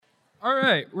All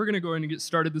right, we're going to go ahead and get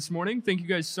started this morning. Thank you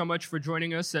guys so much for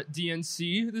joining us at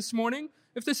DNC this morning.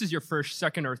 If this is your first,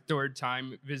 second, or third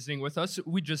time visiting with us,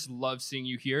 we just love seeing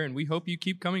you here, and we hope you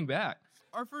keep coming back.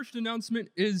 Our first announcement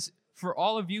is for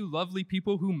all of you lovely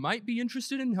people who might be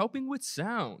interested in helping with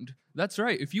sound. That's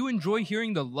right, if you enjoy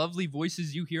hearing the lovely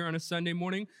voices you hear on a Sunday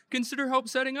morning, consider help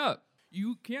setting up.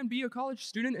 You can be a college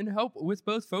student and help with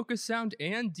both Focus Sound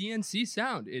and DNC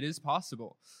Sound. It is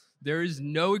possible. There is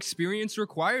no experience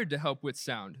required to help with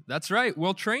sound. That's right,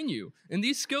 we'll train you. And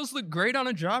these skills look great on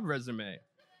a job resume.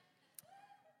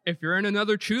 If you're in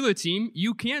another Chula team,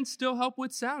 you can still help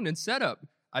with sound and setup.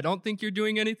 I don't think you're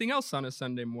doing anything else on a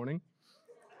Sunday morning.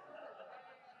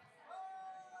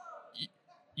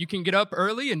 You can get up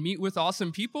early and meet with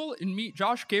awesome people and meet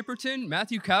Josh Caperton,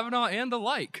 Matthew Kavanaugh, and the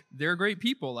like. They're great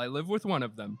people. I live with one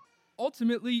of them.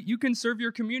 Ultimately, you can serve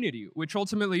your community, which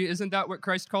ultimately isn't that what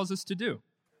Christ calls us to do.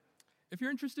 If you're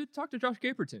interested, talk to Josh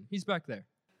Caperton. He's back there.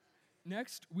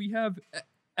 Next, we have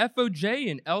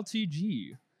FOJ and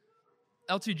LTG.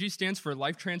 LTG stands for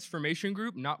Life Transformation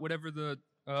Group, not whatever the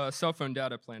cell phone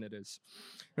data plan it is.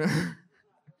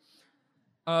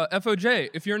 FOJ,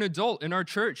 if you're an adult in our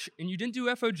church and you didn't do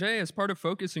FOJ as part of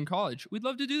Focus in college, we'd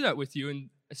love to do that with you and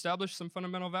establish some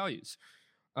fundamental values.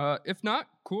 If not,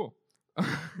 cool.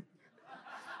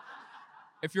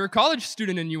 If you're a college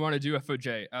student and you want to do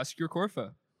FOJ, ask your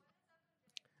Corfa.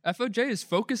 FOJ is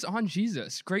Focus on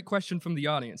Jesus. Great question from the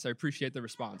audience. I appreciate the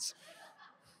response.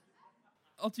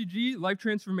 LTG, Life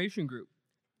Transformation Group.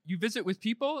 You visit with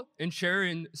people and share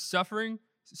in suffering,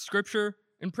 scripture,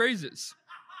 and praises.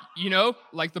 You know,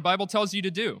 like the Bible tells you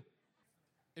to do.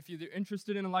 If you're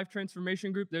interested in a Life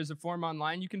Transformation Group, there's a form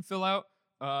online you can fill out.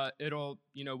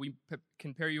 We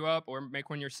can pair you up or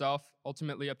make one yourself.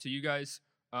 Ultimately up to you guys.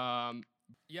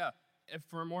 If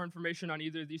for more information on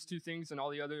either of these two things and all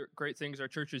the other great things our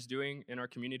church is doing in our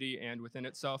community and within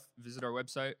itself, visit our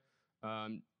website,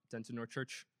 Denton North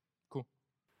Church. Cool.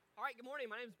 All right, good morning.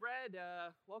 My name's Brad.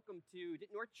 Welcome to Denton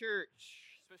North Church,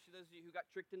 especially those of you who got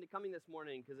tricked into coming this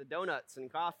morning because of donuts and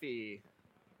coffee.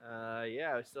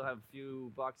 We still have a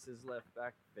few boxes left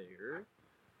back there.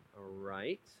 All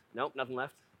right. Nope, nothing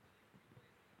left.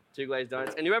 2 glazed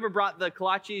donuts. And whoever brought the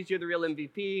kolaches, you're the real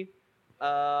MVP.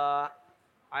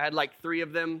 I had like 3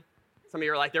 of them. Some of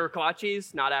you are like, there were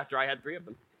kolaches? Not after I had 3 of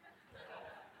them.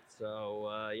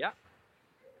 So,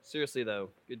 Seriously, though,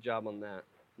 good job on that.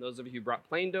 Those of you who brought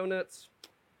plain donuts,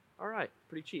 all right,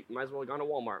 pretty cheap. Might as well have gone to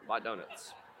Walmart and bought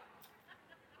donuts.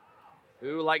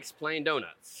 Who likes plain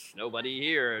donuts? Nobody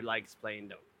here likes plain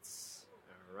donuts.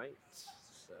 All right,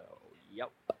 so, yep.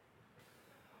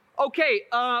 Okay,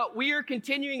 we are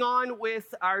continuing on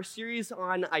with our series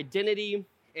on identity,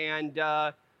 and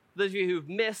those of you who've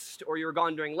missed or you were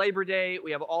gone during Labor Day,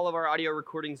 we have all of our audio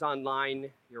recordings online.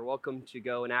 You're welcome to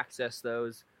go and access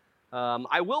those.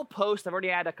 I will post, I've already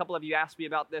had a couple of you ask me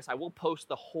about this, I will post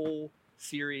the whole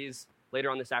series later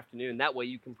on this afternoon. That way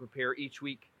you can prepare each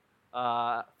week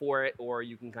for it, or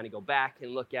you can kind of go back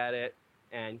and look at it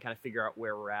and kind of figure out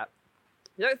where we're at.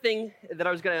 The other thing that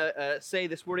I was going to say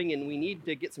this morning, and we need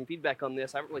to get some feedback on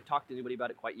this, I haven't really talked to anybody about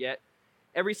it quite yet.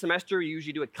 Every semester, we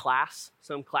usually do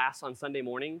some class on Sunday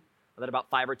morning that about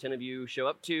 5 or 10 of you show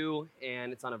up to,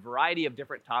 and it's on a variety of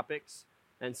different topics.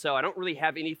 And so I don't really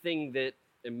have anything that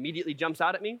immediately jumps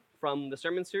out at me from the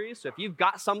sermon series. So if you've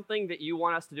got something that you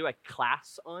want us to do a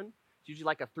class on, it's usually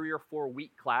like a 3 or 4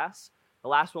 week class. The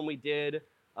last one we did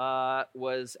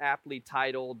was aptly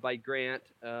titled by Grant,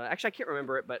 actually I can't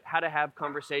remember it, but How to Have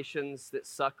Conversations That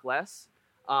Suck Less.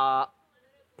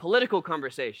 Political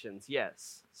conversations,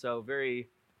 yes. So very,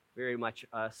 very much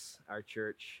us, our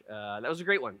church. That was a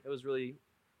great one. It was really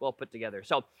well put together.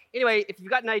 So anyway, if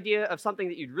you've got an idea of something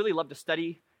that you'd really love to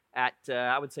study at,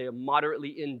 I would say, a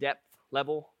moderately in-depth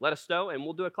level, let us know, and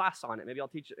we'll do a class on it. Maybe I'll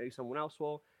teach it, maybe someone else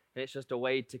will. And it's just a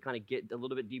way to kind of get a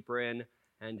little bit deeper in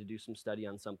and to do some study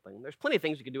on something. There's plenty of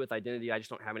things you can do with identity. I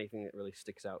just don't have anything that really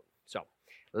sticks out. So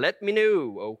let me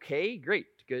know. Okay, great.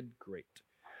 Great.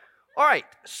 All right,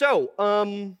 so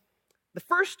the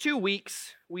first 2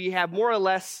 weeks, we have more or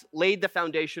less laid the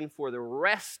foundation for the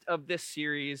rest of this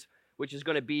series, which is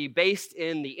going to be based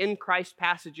in the in Christ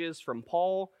passages from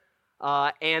Paul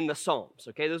and the Psalms.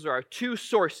 Okay, those are our 2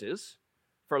 sources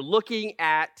for looking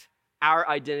at our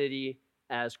identity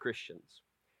as Christians.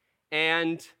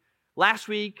 And last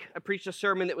week, I preached a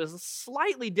sermon that was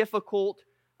slightly difficult,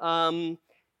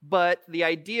 but the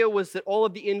idea was that all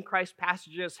of the in Christ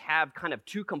passages have kind of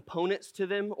 2 components to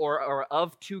them, or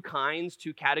of 2 kinds,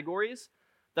 2 categories.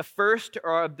 The first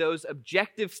are of those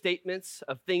objective statements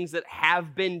of things that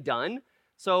have been done.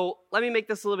 So let me make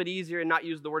this a little bit easier and not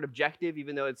use the word objective,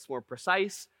 even though it's more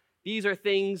precise. These are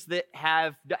things that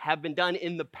have been done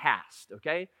in the past,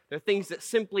 okay? They're things that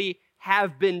simply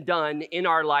have been done in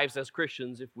our lives as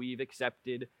Christians if we've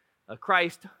accepted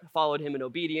Christ, followed him in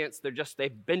obedience.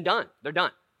 They've been done. They're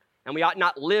done. And we ought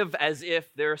not live as if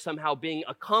they're somehow being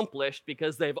accomplished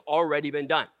because they've already been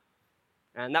done.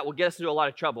 And that will get us into a lot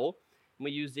of trouble. And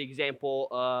we use the example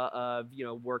of,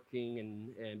 working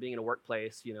and being in a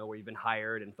workplace, where you've been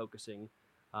hired and focusing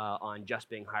on just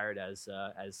being hired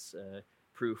as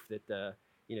proof that,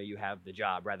 you have the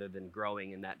job rather than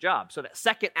growing in that job. So that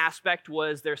second aspect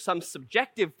was there's some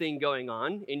subjective thing going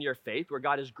on in your faith where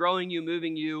God is growing you,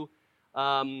 moving you.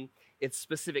 It's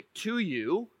specific to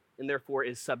you, and therefore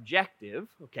is subjective,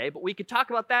 okay? But we could talk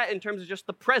about that in terms of just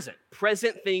the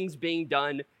present things being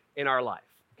done in our life,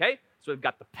 okay? So we've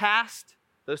got the past,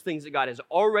 those things that God has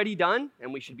already done,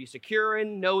 and we should be secure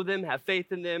in, know them, have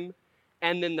faith in them.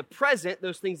 And then the present,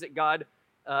 those things that God,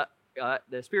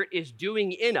 the Spirit is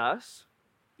doing in us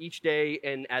each day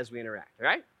and as we interact, all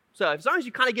right? So as long as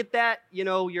you kind of get that,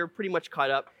 you're pretty much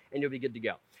caught up and you'll be good to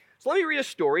go. So let me read a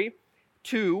story.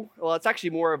 It's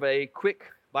actually more of a quick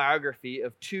biography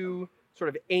of two sort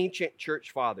of ancient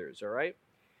church fathers, all right?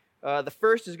 The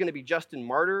first is going to be Justin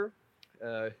Martyr,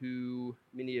 who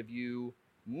many of you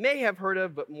may have heard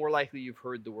of, but more likely you've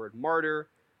heard the word martyr,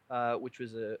 which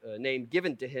was a name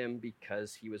given to him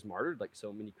because he was martyred, like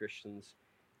so many Christians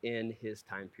in his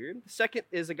time period. The second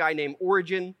is a guy named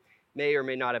Origen. May or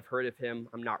may not have heard of him.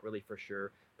 I'm not really for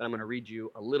sure, but I'm going to read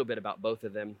you a little bit about both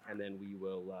of them, and then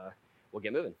we'll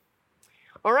get moving.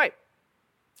 All right.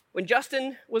 When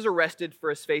Justin was arrested for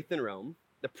his faith in Rome,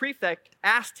 the prefect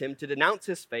asked him to denounce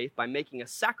his faith by making a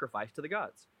sacrifice to the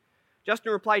gods.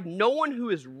 Justin replied, "No one who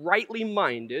is rightly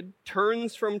minded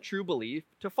turns from true belief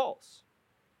to false."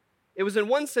 It was in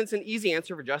one sense an easy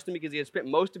answer for Justin because he had spent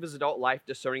most of his adult life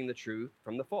discerning the truth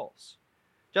from the false.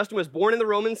 Justin was born in the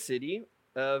Roman city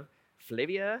of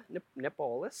Flavia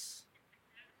Neapolis.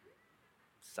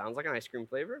 Sounds like an ice cream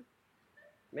flavor.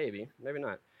 Maybe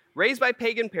not. Raised by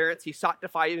pagan parents, he sought to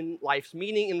find life's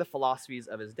meaning in the philosophies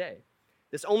of his day.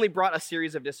 This only brought a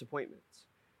series of disappointments.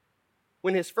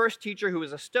 When his first teacher, who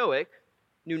was a Stoic,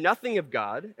 knew nothing of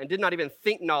God and did not even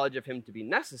think knowledge of him to be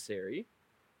necessary,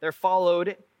 there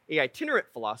followed an itinerant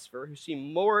philosopher who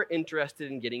seemed more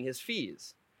interested in getting his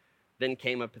fees. Then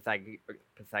came a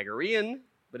Pythagorean,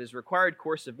 but his required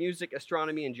course of music,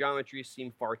 astronomy, and geometry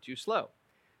seemed far too slow.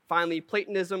 Finally,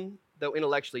 Platonism, though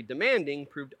intellectually demanding,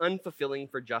 proved unfulfilling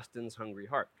for Justin's hungry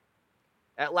heart.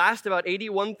 At last, about AD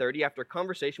 130, after a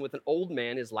conversation with an old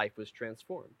man, his life was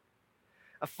transformed.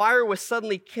 A fire was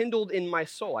suddenly kindled in my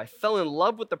soul. I fell in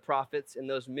love with the prophets and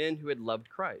those men who had loved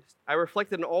Christ. I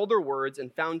reflected on all their words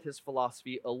and found his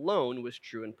philosophy alone was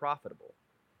true and profitable.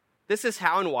 This is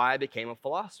how and why I became a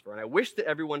philosopher, and I wish that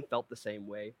everyone felt the same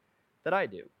way that I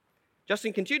do.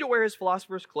 Justin continued to wear his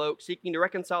philosopher's cloak, seeking to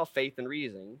reconcile faith and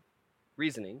reasoning.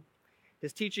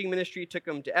 His teaching ministry took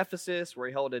him to Ephesus, where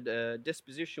he held a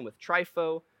disposition with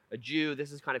Trypho, a Jew.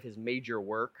 This is kind of his major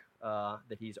work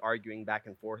that he's arguing back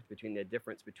and forth between the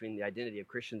difference between the identity of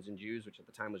Christians and Jews, which at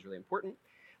the time was really important.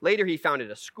 Later, he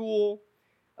founded a school,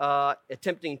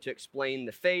 attempting to explain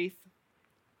the faith.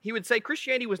 He would say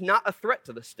Christianity was not a threat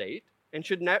to the state and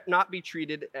should not be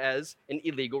treated as an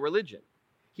illegal religion.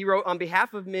 He wrote on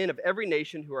behalf of men of every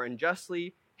nation who are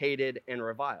unjustly hated and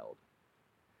reviled.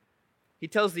 He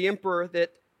tells the emperor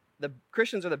that the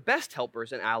Christians are the best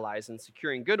helpers and allies in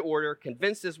securing good order,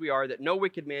 convinced as we are that no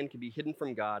wicked man can be hidden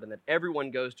from God and that everyone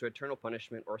goes to eternal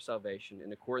punishment or salvation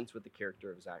in accordance with the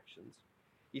character of his actions.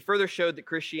 He further showed that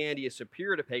Christianity is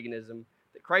superior to paganism,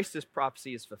 that Christ's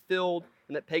prophecy is fulfilled,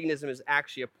 and that paganism is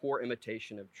actually a poor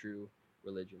imitation of true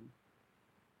religion.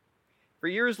 For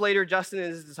years later, Justin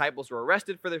and his disciples were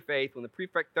arrested for their faith. When the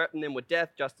prefect threatened them with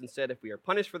death, Justin said, "If we are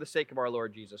punished for the sake of our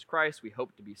Lord Jesus Christ, we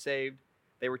hope to be saved."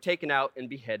 They were taken out and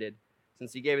beheaded.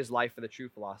 Since he gave his life for the true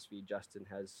philosophy, Justin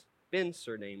has been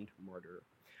surnamed martyr.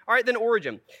 All right, then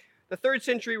Origen. The 3rd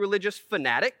century religious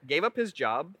fanatic gave up his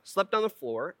job, slept on the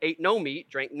floor, ate no meat,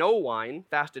 drank no wine,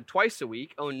 fasted twice a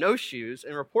week, owned no shoes,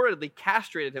 and reportedly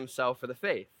castrated himself for the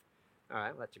faith. All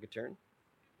right, well, that took a turn.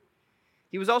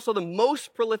 He was also the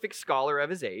most prolific scholar of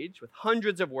his age, with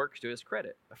hundreds of works to his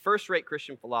credit, a first-rate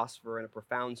Christian philosopher and a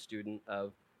profound student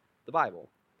of the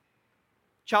Bible.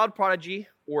 Child prodigy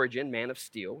Origen, man of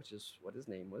steel, which is what his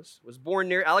name was born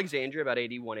near Alexandria about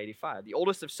AD 185. The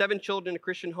oldest of 7 children in a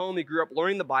Christian home, he grew up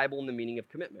learning the Bible and the meaning of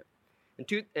commitment. In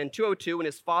 202, when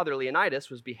his father Leonidas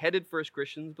was beheaded for his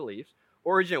Christian beliefs,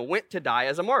 Origen went to die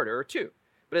as a martyr too,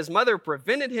 but his mother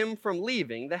prevented him from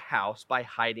leaving the house by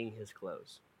hiding his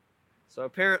clothes. So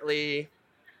apparently,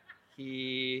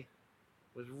 he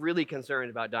was really concerned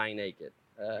about dying naked.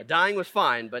 Dying was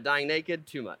fine, but dying naked,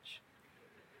 too much.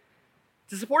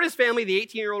 To support his family, the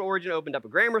 18-year-old Origen opened up a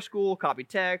grammar school, copied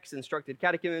texts, instructed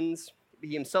catechumens.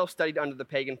 He himself studied under the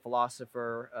pagan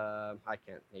philosopher, I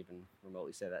can't even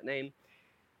remotely say that name.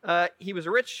 He was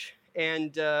rich,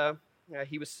 and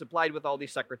he was supplied with all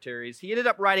these secretaries. He ended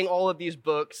up writing all of these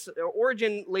books.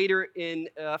 Origen later in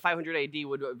 500 AD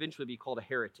would eventually be called a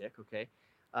heretic, okay,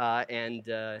 and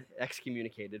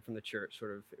excommunicated from the church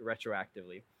sort of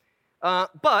retroactively.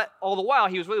 But all the while,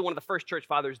 he was really one of the first church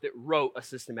fathers that wrote a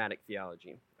systematic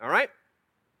theology, all right?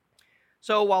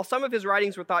 So while some of his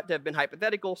writings were thought to have been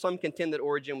hypothetical, some contend that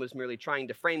Origen was merely trying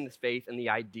to frame this faith in the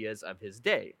ideas of his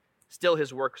day. Still,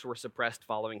 his works were suppressed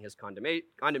following his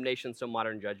condemnation, so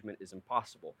modern judgment is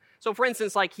impossible. So for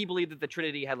instance, like he believed that the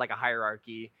Trinity had like a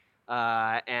hierarchy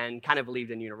and kind of believed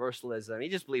in universalism. He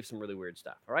just believed some really weird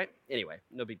stuff, all right? Anyway,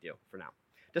 no big deal for now.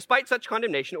 Despite such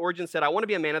condemnation, Origen said, I want to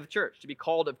be a man of the church, to be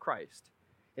called of Christ.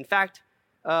 In fact,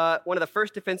 one of the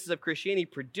first defenses of Christianity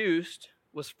produced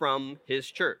was from his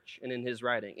church and in his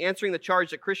writing. Answering the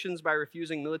charge that Christians, by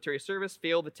refusing military service,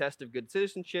 fail the test of good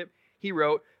citizenship, he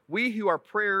wrote, we who are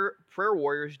prayer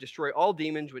warriors destroy all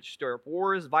demons which stir up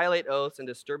wars, violate oaths, and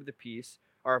disturb the peace,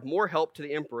 are of more help to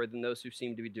the emperor than those who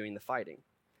seem to be doing the fighting.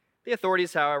 The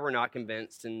authorities, however, were not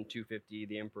convinced. In 250,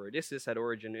 the emperor Odysseus had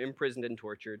Origen imprisoned and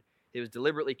tortured. He was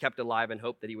deliberately kept alive in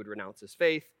hope that he would renounce his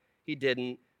faith. He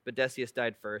didn't, but Decius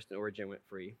died first, and Origen went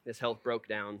free. His health broke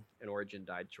down, and Origen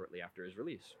died shortly after his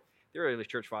release. The early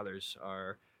church fathers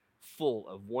are full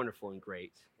of wonderful and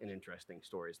great and interesting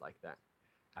stories like that.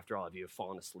 After all of you have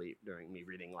fallen asleep during me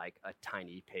reading like a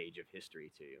tiny page of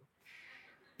history to you.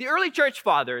 The early church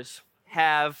fathers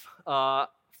have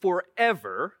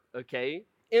forever, okay,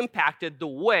 impacted the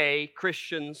way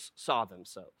Christians saw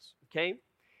themselves, okay?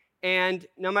 And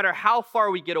no matter how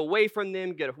far we get away from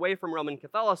them, get away from Roman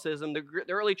Catholicism, the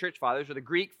early church fathers, or the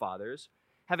Greek fathers,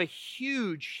 have a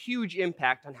huge, huge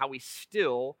impact on how we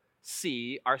still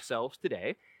see ourselves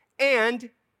today and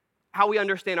how we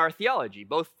understand our theology,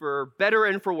 both for better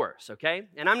and for worse, okay?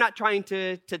 And I'm not trying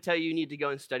to tell you need to go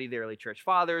and study the early church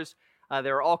fathers.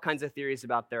 There are all kinds of theories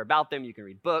about them. You can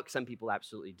read books. Some people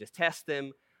absolutely detest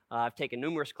them. I've taken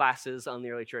numerous classes on the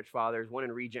early church fathers, one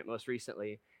in Regent most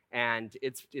recently. And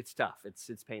it's tough.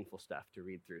 It's painful stuff to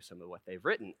read through some of what they've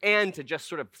written and to just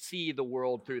sort of see the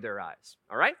world through their eyes,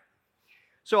 all right?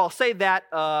 So I'll say that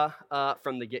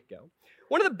from the get-go.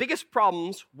 One of the biggest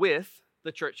problems with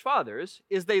the church fathers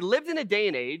is they lived in a day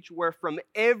and age where from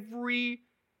every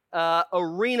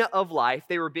arena of life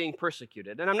they were being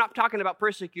persecuted. And I'm not talking about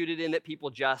persecuted in that people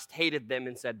just hated them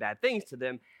and said bad things to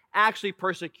them, actually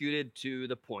persecuted to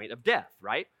the point of death,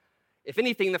 right? If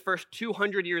anything, the first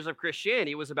 200 years of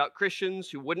Christianity was about Christians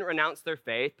who wouldn't renounce their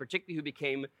faith, particularly who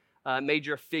became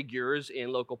major figures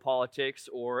in local politics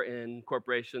or in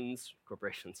corporations,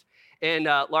 in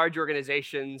large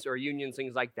organizations or unions,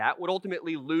 things like that, would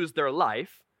ultimately lose their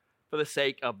life for the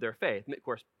sake of their faith. And of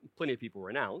course, plenty of people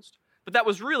renounced, but that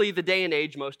was really the day and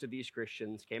age most of these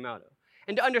Christians came out of.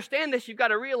 And to understand this, you've got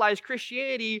to realize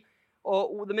Christianity,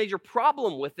 the major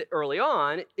problem with it early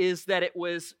on is that it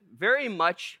was very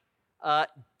much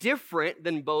different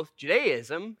than both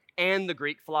Judaism and the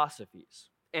Greek philosophies.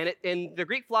 And the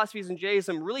Greek philosophies and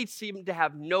Judaism really seemed to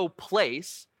have no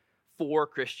place for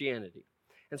Christianity.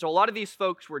 And so a lot of these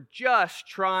folks were just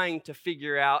trying to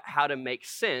figure out how to make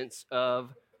sense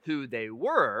of who they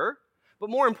were, but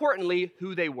more importantly,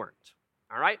 who they weren't.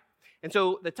 All right? And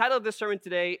so the title of this sermon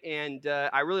today, and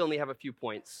I really only have a few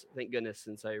points, thank goodness,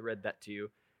 since I read that to you.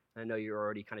 I know you're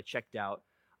already kind of checked out,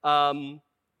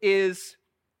 is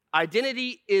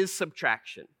identity is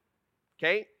subtraction,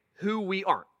 okay? Who we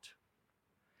aren't.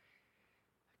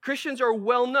 Christians are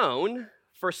well known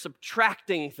for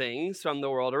subtracting things from the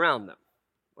world around them.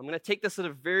 I'm going to take this at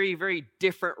a very, very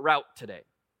different route today.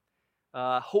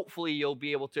 Hopefully you'll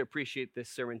be able to appreciate this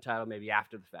sermon title maybe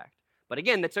after the fact. But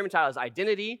again, the sermon title is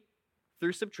Identity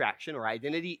Through Subtraction, or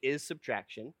Identity is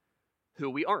Subtraction, Who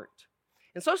We Aren't.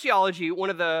 In sociology, one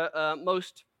of the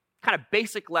most kind of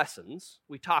basic lessons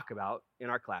we talk about in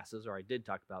our classes, or I did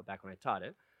talk about back when I taught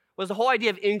it, was the whole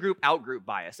idea of in-group, out-group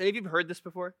bias. Any of you have heard this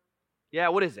before? Yeah,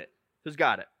 what is it? Who's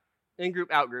got it?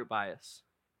 In-group, out-group bias.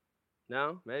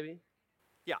 No? Maybe?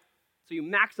 Yeah. So you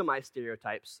maximize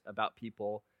stereotypes about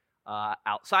people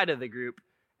outside of the group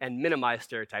and minimize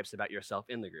stereotypes about yourself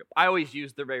in the group. I always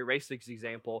use the very racist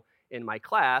example in my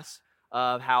class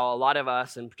of how a lot of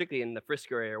us, and particularly in the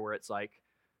Frisco area where it's like,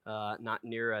 not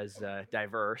near as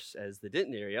diverse as the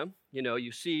Denton area. You know,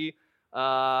 you see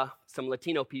some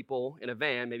Latino people in a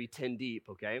van, maybe 10 deep,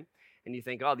 okay? And you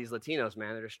think, oh, these Latinos,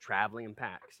 man, they're just traveling in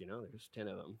packs. You know, there's 10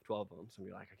 of them, 12 of them. Some of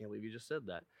you are like, I can't believe you just said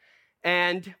that.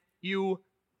 and you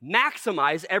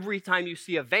maximize every time you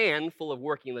see a van full of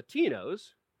working Latinos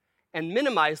and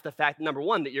minimize the fact, number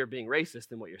one, that you're being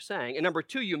racist in what you're saying, and number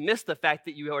two, you miss the fact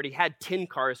that you already had 10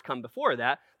 cars come before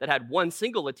that had one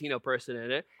single Latino person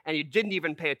in it, and you didn't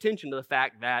even pay attention to the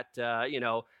fact that,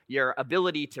 your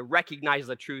ability to recognize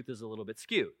the truth is a little bit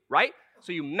skewed, right?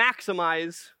 So you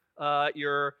maximize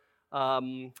your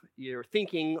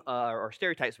thinking or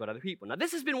stereotypes about other people. Now,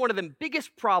 this has been one of the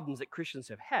biggest problems that Christians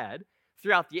have had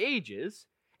throughout the ages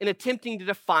in attempting to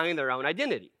define their own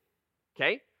identity,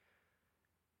 okay?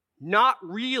 Not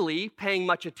really paying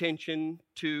much attention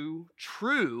to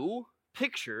true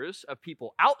pictures of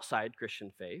people outside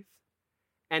Christian faith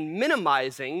and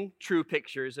minimizing true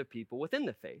pictures of people within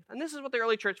the faith. And this is what the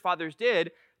early church fathers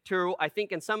did to, I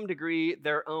think, in some degree,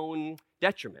 their own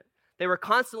detriment. They were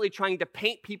constantly trying to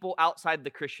paint people outside the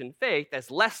Christian faith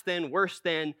as less than, worse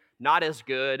than, not as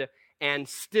good, and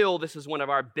still this is one of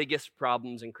our biggest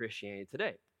problems in Christianity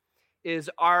today, is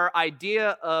our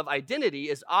idea of identity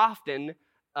is often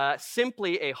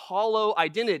simply a hollow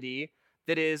identity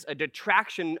that is a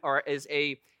detraction or is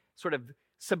a sort of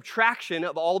subtraction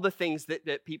of all the things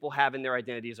that people have in their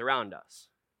identities around us.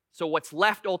 So what's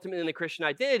left ultimately in the Christian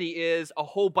identity is a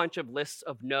whole bunch of lists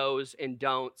of no's and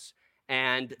don'ts,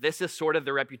 and this is sort of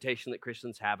the reputation that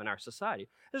Christians have in our society.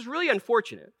 It's really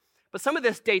unfortunate, but some of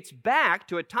this dates back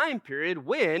to a time period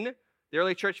when the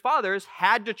early church fathers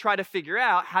had to try to figure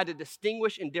out how to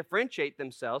distinguish and differentiate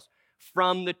themselves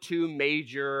from the two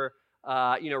major,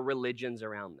 religions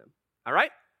around them. All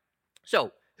right?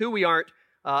 So, who we aren't,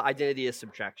 identity is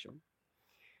subtraction.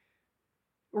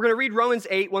 We're going to read Romans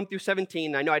 8, 1 through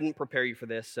 17. I know I didn't prepare you for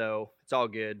this, so it's all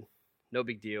good. No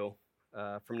big deal.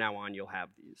 From now on, you'll have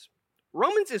these.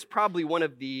 Romans is probably one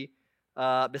of the,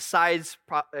 besides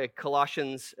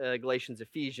Colossians, Galatians,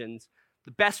 Ephesians,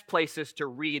 the best places to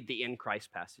read the in Christ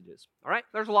passages. All right?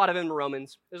 There's a lot of them in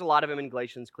Romans. There's a lot of them in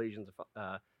Galatians,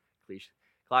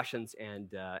 Colossians, and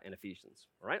Ephesians.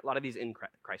 All right? A lot of these in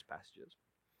Christ passages.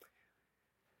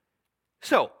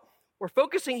 So, we're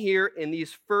focusing here in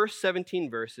these first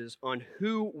 17 verses on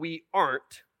who we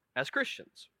aren't as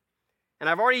Christians. And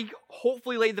I've already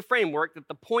hopefully laid the framework that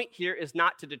the point here is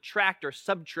not to detract or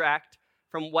subtract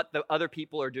from what the other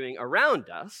people are doing around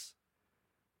us,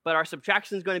 but our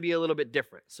subtraction is going to be a little bit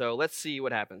different. So let's see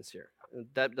what happens here.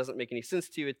 That doesn't make any sense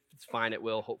to you. It's fine. It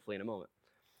will, hopefully, in a moment.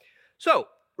 So,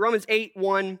 Romans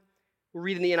 8:1, we'll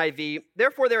read in the NIV.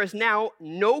 Therefore, there is now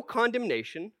no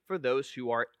condemnation for those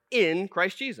who are in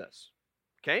Christ Jesus.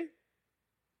 Okay?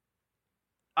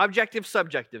 Objective,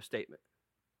 subjective statement.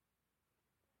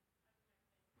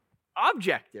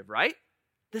 Objective, right?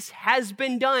 This has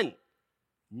been done.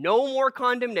 No more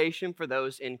condemnation for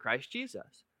those in Christ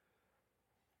Jesus.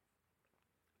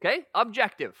 Okay?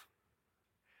 Objective.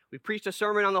 We preached a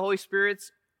sermon on the Holy Spirit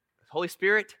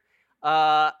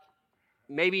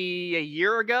maybe a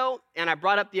year ago, and I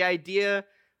brought up the idea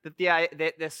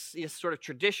that this sort of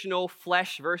traditional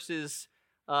flesh versus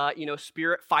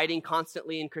spirit fighting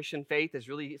constantly in Christian faith is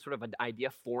really sort of an idea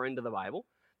foreign to the Bible.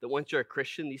 That once you're a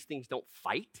Christian, these things don't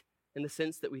fight in the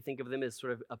sense that we think of them as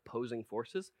sort of opposing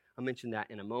forces. I'll mention that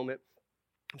in a moment.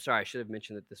 I'm sorry, I should have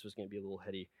mentioned that this was going to be a little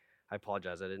heady. I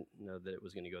apologize. I didn't know that it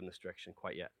was going to go in this direction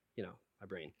quite yet. My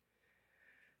brain.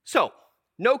 So,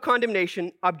 no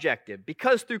condemnation, objective.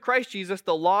 Because through Christ Jesus,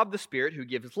 the law of the Spirit who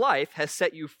gives life has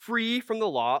set you free from the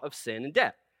law of sin and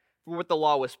death. For what the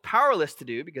law was powerless to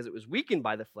do because it was weakened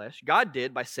by the flesh, God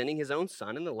did by sending his own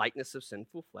Son in the likeness of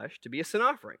sinful flesh to be a sin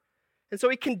offering. And so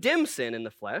he condemned sin in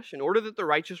the flesh in order that the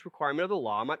righteous requirement of the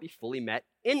law might be fully met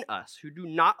in us, who do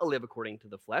not live according to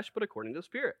the flesh, but according to the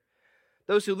Spirit.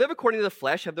 Those who live according to the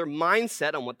flesh have their mind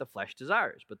set on what the flesh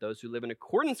desires, but those who live in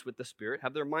accordance with the Spirit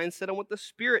have their mind set on what the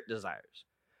Spirit desires.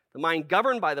 The mind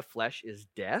governed by the flesh is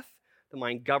death. The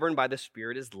mind governed by the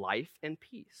Spirit is life and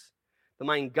peace. The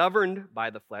mind governed by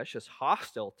the flesh is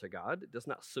hostile to God. It does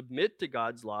not submit to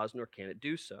God's laws, nor can it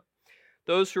do so.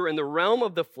 Those who are in the realm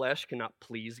of the flesh cannot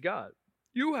please God.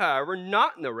 You, however, are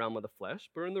not in the realm of the flesh,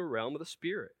 but in the realm of the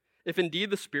Spirit, if indeed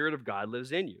the Spirit of God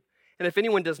lives in you. And if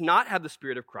anyone does not have the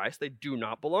Spirit of Christ, they do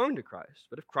not belong to Christ.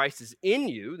 But if Christ is in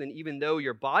you, then even though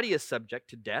your body is subject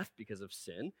to death because of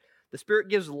sin, the Spirit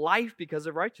gives life because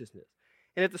of righteousness.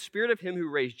 And if the Spirit of him who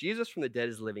raised Jesus from the dead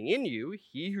is living in you,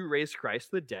 he who raised Christ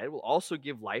from the dead will also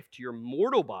give life to your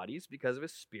mortal bodies because of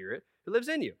his Spirit who lives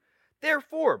in you.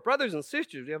 Therefore, brothers and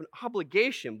sisters, we have an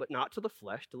obligation, but not to the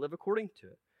flesh, to live according to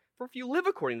it. For if you live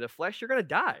according to the flesh, you're going to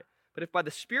die. But if by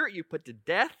the Spirit you put to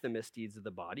death the misdeeds of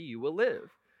the body, you will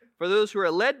live. For those who are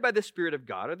led by the Spirit of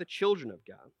God are the children of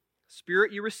God. The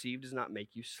Spirit you received does not make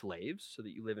you slaves, so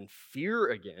that you live in fear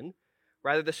again.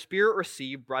 Rather, the Spirit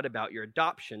received brought about your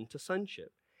adoption to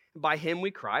sonship. And by him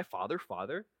we cry, Father,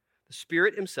 Father. The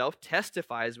Spirit himself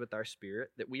testifies with our spirit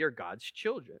that we are God's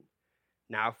children.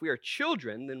 Now, if we are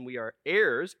children, then we are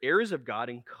heirs, heirs of God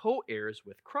and co-heirs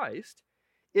with Christ,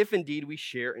 if indeed we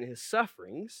share in his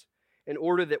sufferings, in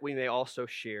order that we may also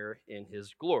share in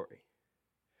his glory.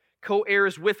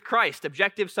 Co-heirs with Christ,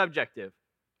 objective, subjective.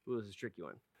 Ooh, this is a tricky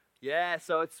one. Yeah,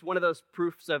 so it's one of those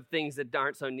proofs of things that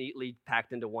aren't so neatly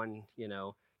packed into one,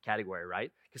 category,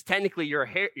 right? Because technically you're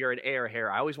an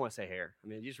heir. I always want to say hair. I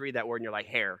mean, you just read that word and you're like,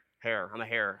 hair. I'm a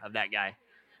hair of that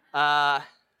guy.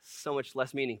 So much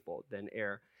less meaningful than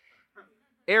heir.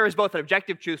 Heir is both an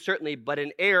objective truth, certainly, but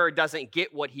an heir doesn't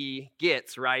get what he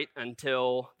gets, right,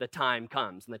 until the time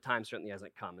comes, and the time certainly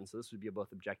hasn't come. And so this would be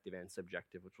both objective and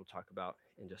subjective, which we'll talk about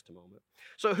in just a moment.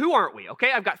 So who aren't we?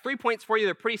 Okay, I've got 3 points for you.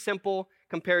 They're pretty simple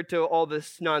compared to all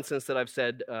this nonsense that I've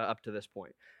said up to this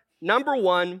point. Number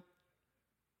one,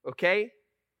 okay,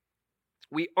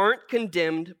 we aren't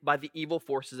condemned by the evil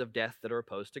forces of death that are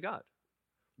opposed to God.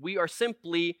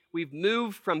 We've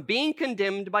moved from being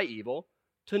condemned by evil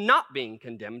to not being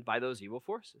condemned by those evil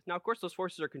forces. Now, of course, those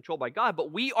forces are controlled by God,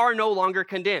 but we are no longer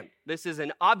condemned. This is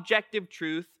an objective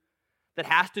truth that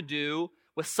has to do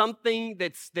with something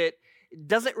that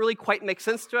doesn't really quite make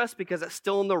sense to us because it's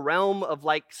still in the realm of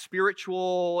like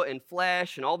spiritual and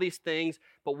flesh and all these things.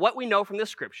 But what we know from this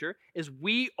scripture is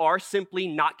we are simply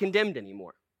not condemned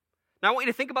anymore. Now, I want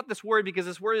you to think about this word because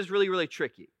this word is really, really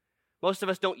tricky. Most of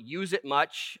us don't use it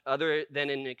much other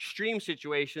than in extreme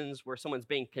situations where someone's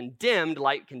being condemned,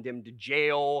 like condemned to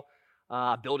jail,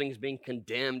 buildings being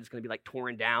condemned, it's going to be like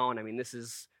torn down. I mean, this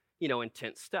is,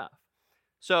 intense stuff.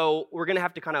 So we're going to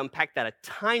have to kind of unpack that a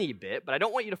tiny bit, but I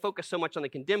don't want you to focus so much on the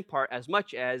condemned part as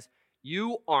much as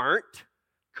you aren't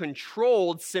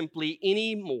controlled simply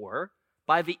anymore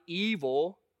by the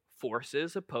evil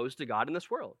forces opposed to God in this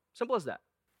world. Simple as that.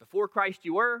 Before Christ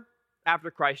you were,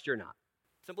 after Christ you're not.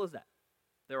 Simple as that.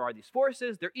 There are these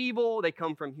forces, they're evil, they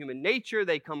come from human nature,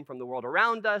 they come from the world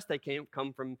around us, they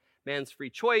come from man's free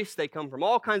choice, they come from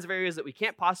all kinds of areas that we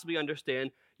can't possibly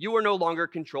understand. You are no longer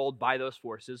controlled by those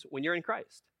forces when you're in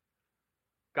Christ.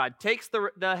 God takes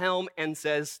the helm and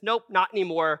says, nope, not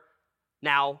anymore,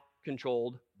 now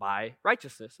controlled by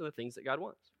righteousness and the things that God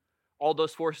wants. All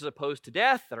those forces opposed to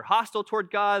death, that are hostile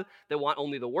toward God, that want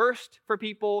only the worst for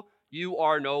people, you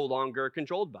are no longer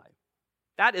controlled by.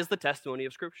 That is the testimony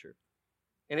of Scripture.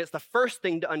 And it's the first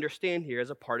thing to understand here as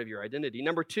a part of your identity.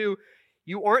 Number two,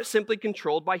 you aren't simply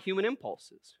controlled by human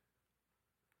impulses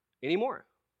anymore.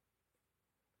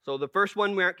 So the first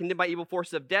one, we aren't condemned by evil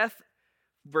forces of death.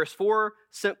 Verse 4,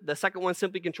 the second one,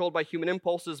 simply controlled by human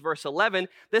impulses. Verse 11,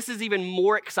 this is even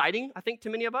more exciting, I think, to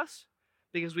many of us,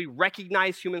 because we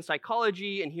recognize human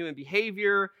psychology and human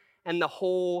behavior and the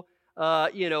whole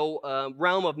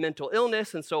realm of mental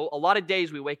illness. And so a lot of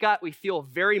days we wake up, we feel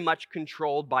very much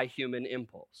controlled by human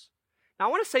impulse. Now, I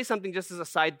want to say something just as a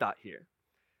side thought here.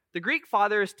 The Greek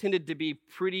fathers tended to be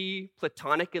pretty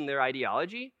Platonic in their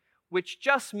ideology, which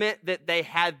just meant that they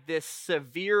had this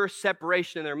severe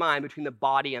separation in their mind between the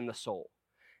body and the soul.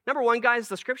 Number one, guys,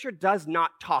 the scripture does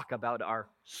not talk about our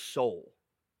soul,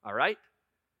 all right?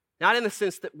 Not in the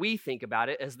sense that we think about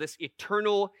it as this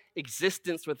eternal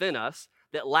existence within us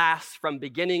that lasts from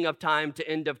beginning of time to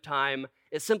end of time.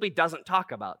 It simply doesn't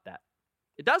talk about that.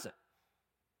 It doesn't.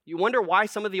 You wonder why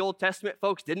some of the Old Testament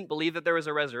folks didn't believe that there was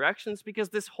a resurrection? It's because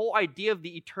this whole idea of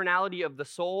the eternality of the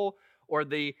soul or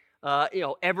the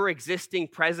ever-existing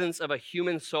presence of a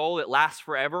human soul that lasts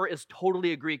forever is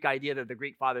totally a Greek idea that the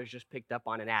Greek fathers just picked up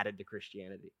on and added to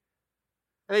Christianity.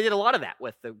 And they did a lot of that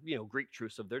with the Greek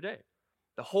truths of their day.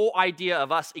 The whole idea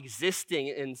of us existing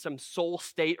in some soul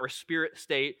state or spirit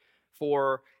state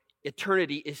for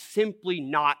eternity is simply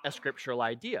not a scriptural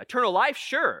idea. Eternal life,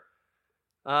 sure.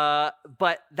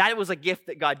 But that was a gift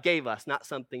that God gave us, not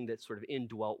something that sort of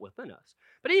indwelt within us.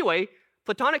 But anyway,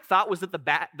 Platonic thought was that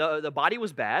the body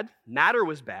was bad, matter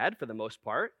was bad for the most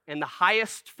part, and the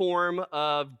highest form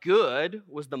of good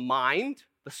was the mind,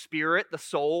 the spirit, the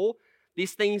soul,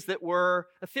 these things that were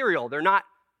ethereal. They're not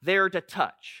there to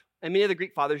touch. And many of the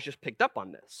Greek fathers just picked up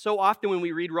on this. So often when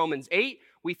we read Romans 8,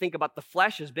 we think about the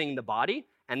flesh as being the body,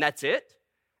 and that's it,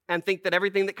 and think that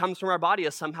everything that comes from our body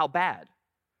is somehow bad.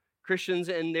 Christians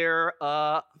in their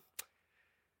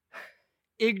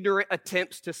ignorant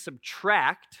attempts to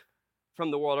subtract from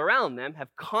the world around them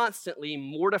have constantly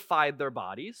mortified their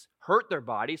bodies, hurt their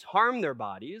bodies, harmed their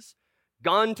bodies,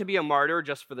 gone to be a martyr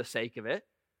just for the sake of it,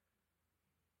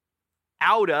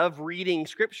 out of reading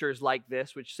scriptures like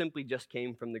this, which simply just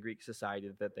came from the Greek society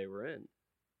that they were in.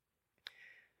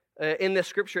 in this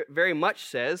scripture, it very much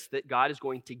says that God is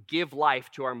going to give life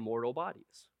to our mortal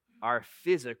bodies, our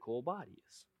physical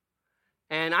bodies.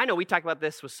 And I know we talk about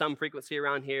this with some frequency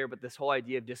around here, but this whole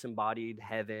idea of disembodied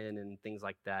heaven and things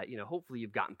like that, hopefully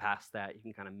you've gotten past that. You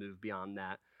can kind of move beyond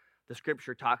that. The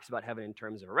scripture talks about heaven in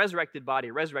terms of a resurrected body,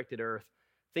 a resurrected earth,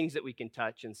 things that we can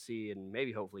touch and see and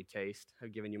maybe hopefully taste.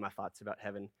 I've given you my thoughts about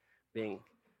heaven being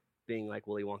like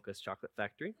Willy Wonka's chocolate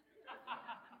factory.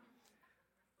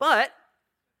 But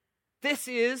this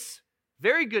is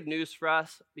very good news for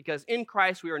us because in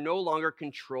Christ we are no longer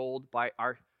controlled by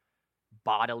our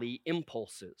bodily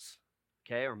impulses,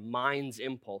 okay, or mind's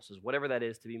impulses, whatever that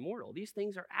is to be mortal. These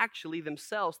things are actually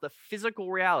themselves, the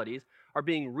physical realities are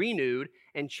being renewed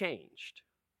and changed,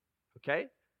 okay?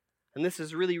 And this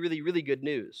is really, really, really good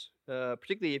news,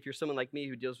 particularly if you're someone like me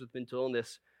who deals with mental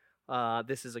illness.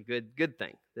 This is a good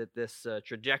thing, that this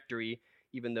trajectory,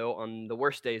 even though on the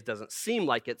worst days doesn't seem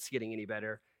like it's getting any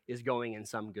better, is going in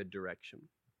some good direction.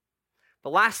 The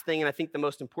last thing, and I think the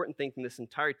most important thing from this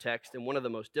entire text, and one of the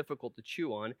most difficult to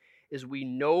chew on, is we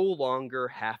no longer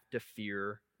have to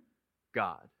fear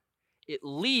God. At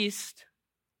least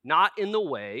not in the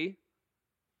way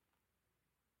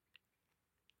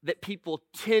that people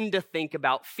tend to think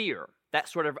about fear. That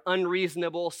sort of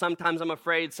unreasonable, sometimes I'm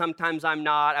afraid, sometimes I'm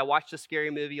not. I watched a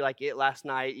scary movie like It last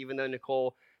night, even though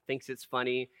Nicole thinks it's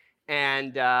funny,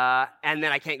 and then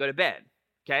I can't go to bed,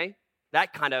 okay?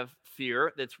 That kind of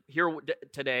fear that's here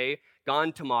today,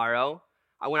 gone tomorrow.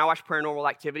 When I watched Paranormal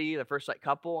Activity, the first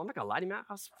couple, I'm not going to lie to you, man,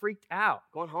 I was freaked out.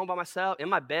 Going home by myself, in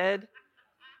my bed.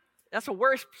 That's the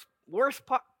worst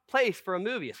place for a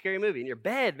movie, a scary movie, in your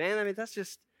bed, man. I mean,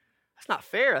 that's not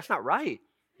fair. That's not right,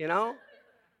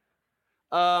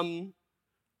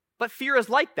 But fear is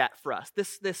like that for us.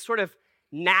 This sort of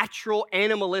natural,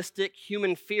 animalistic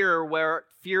human fear where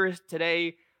fear is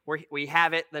today, where we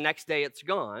have it, the next day it's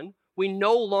gone. We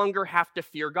no longer have to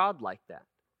fear God like that.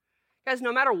 Guys,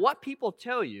 no matter what people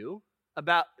tell you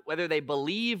about whether they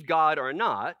believe God or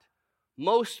not,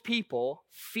 most people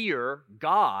fear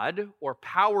God or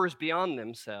powers beyond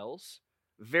themselves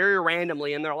very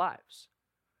randomly in their lives.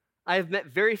 I have met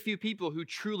very few people who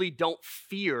truly don't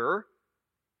fear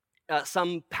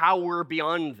some power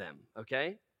beyond them,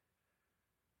 okay?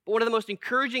 But one of the most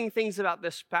encouraging things about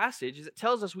this passage is it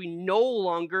tells us we no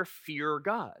longer fear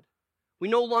God. We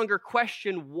no longer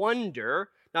wonder,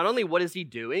 not only what is he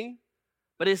doing,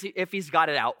 but if he's got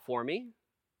it out for me.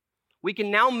 We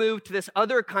can now move to this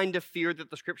other kind of fear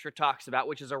that the scripture talks about,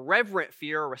 which is a reverent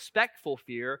fear, a respectful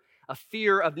fear, a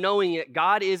fear of knowing that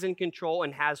God is in control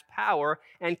and has power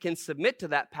and can submit to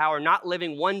that power, not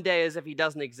living one day as if he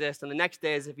doesn't exist and the next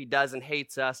day as if he does and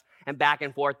hates us, and back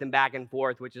and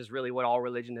forth, which is really what all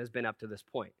religion has been up to this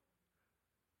point.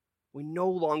 We no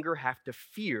longer have to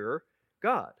fear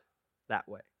God that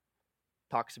way.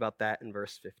 Talks about that in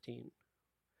verse 15.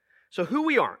 So who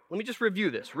we are, let me just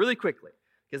review this really quickly,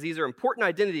 because these are important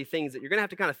identity things that you're going to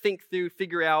have to kind of think through,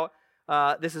 figure out.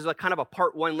 This is a kind of a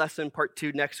part one lesson, part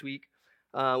two next week,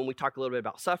 when we talk a little bit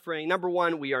about suffering. Number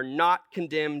one, we are not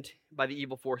condemned by the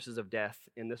evil forces of death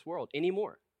in this world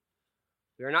anymore.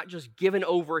 We are not just given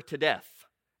over to death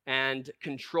and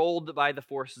controlled by the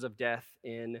forces of death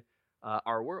in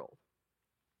our world.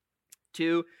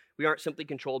 Two, we aren't simply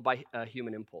controlled by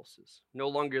human impulses. No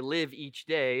longer live each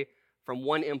day from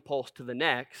one impulse to the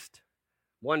next,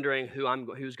 wondering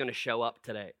who's going to show up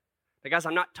today. But guys,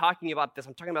 I'm not talking about this.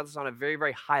 I'm talking about this on a very,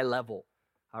 very high level,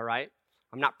 all right?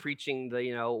 I'm not preaching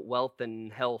the, wealth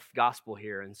and health gospel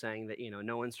here and saying that,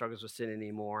 no one struggles with sin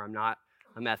anymore. I'm not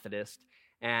a Methodist.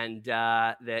 And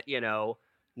that,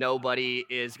 nobody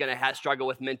is going to struggle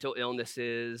with mental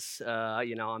illnesses.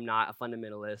 I'm not a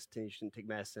fundamentalist and you shouldn't take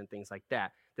medicine, things like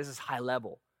that. This is high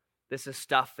level. This is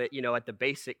stuff that, at the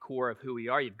basic core of who we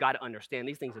are, you've got to understand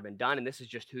these things have been done and this is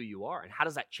just who you are. And how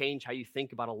does that change how you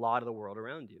think about a lot of the world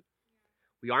around you?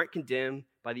 We aren't condemned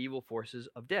by the evil forces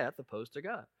of death opposed to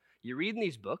God. You read in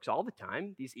these books all the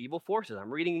time, these evil forces.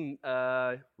 I'm reading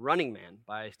Running Man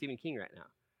by Stephen King right now.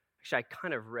 Actually, I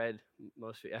kind of read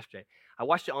most of it yesterday. I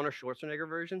watched the Arnold Schwarzenegger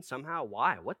version somehow.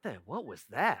 Why? What was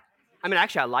that? I mean,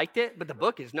 actually, I liked it, but the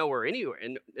book is nowhere anywhere,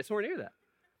 and it's nowhere near that.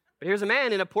 But here's a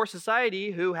man in a poor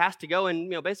society who has to go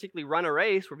and, basically run a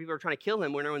race where people are trying to kill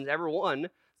him when no one's ever won,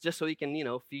 just so he can,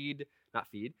 so he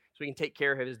can take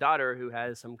care of his daughter who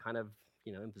has some kind of,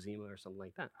 emphysema or something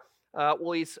like that.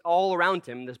 Well, he's all around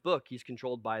him in this book. He's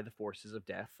controlled by the forces of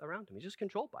death around him. He's just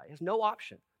controlled by it. He has no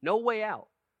option, no way out.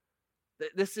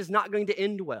 This is not going to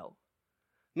end well.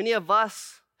 Many of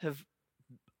us have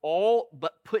all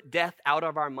but put death out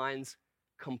of our minds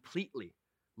completely,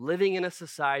 living in a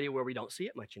society where we don't see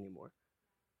it much anymore.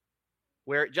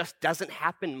 where it just doesn't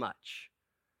happen much.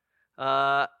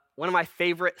 One of my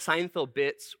favorite Seinfeld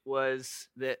bits was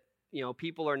that,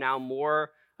 people are now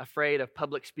more afraid of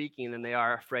public speaking than they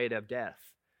are afraid of death.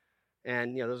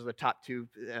 And, those are the top two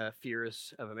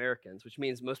fears of Americans, which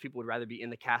means most people would rather be in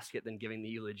the casket than giving the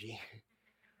eulogy.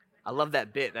 I love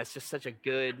that bit. That's just such a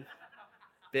good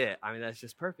bit. I mean, that's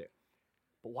just perfect.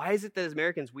 But why is it that as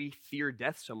Americans, we fear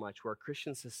death so much? We're a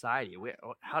Christian society.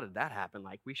 How did that happen?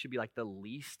 Like, we should be like the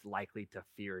least likely to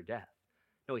fear death.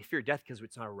 No, we fear death because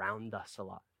it's not around us a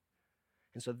lot.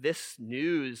 And so this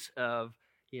news of,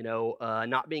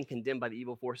 not being condemned by the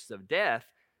evil forces of death,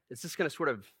 it's just going to sort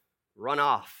of run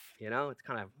off, It's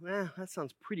kind of, that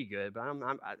sounds pretty good, but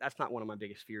that's not one of my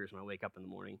biggest fears when I wake up in the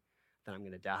morning, that I'm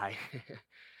going to die.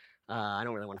 I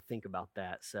don't really want to think about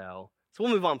that, so we'll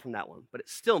move on from that one. But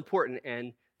it's still important,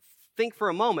 and think for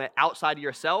a moment outside of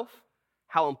yourself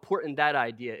how important that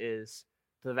idea is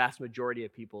to the vast majority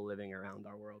of people living around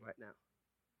our world right now.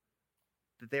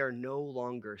 That they are no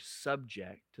longer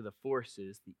subject to the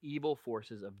evil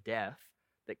forces of death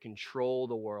that control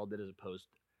the world that is opposed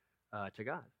to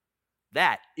God.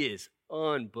 That is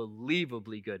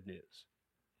unbelievably good news.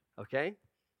 Okay?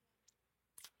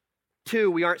 2,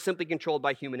 we aren't simply controlled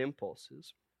by human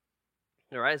impulses.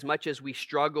 All right? As much as we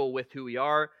struggle with who we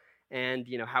are and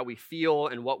how we feel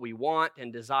and what we want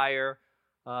and desire,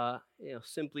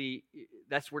 simply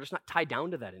we're just not tied down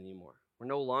to that anymore. We're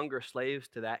no longer slaves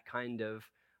to that kind of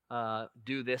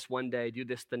do this one day, do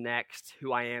this the next,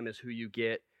 who I am is who you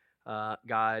get.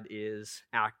 God is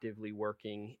actively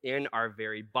working in our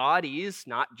very bodies,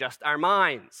 not just our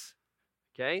minds.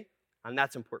 Okay? And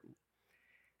that's important.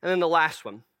 And then the last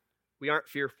one, we aren't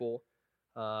fearful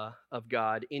of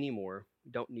God anymore.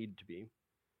 We don't need to be.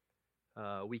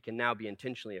 We can now be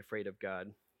intentionally afraid of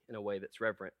God in a way that's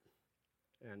reverent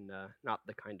and not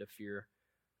the kind of fear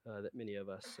that many of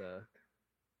us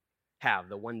have,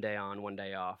 the one day on, one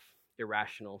day off,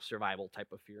 irrational survival type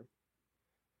of fear.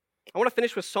 I want to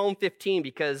finish with Psalm 15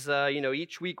 because,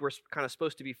 each week we're kind of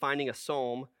supposed to be finding a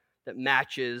psalm that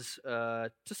matches, to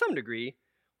some degree,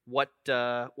 what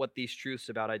these truths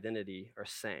about identity are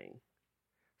saying.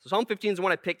 So Psalm 15 is the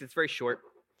one I picked. It's very short.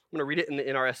 I'm going to read it in the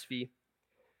NRSV.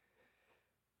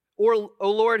 O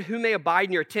Lord, who may abide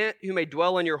in your tent, who may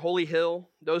dwell on your holy hill,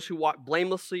 those who walk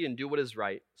blamelessly and do what is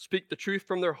right, speak the truth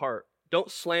from their heart,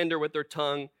 don't slander with their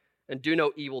tongue, and do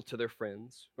no evil to their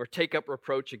friends, or take up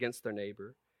reproach against their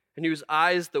neighbor, in whose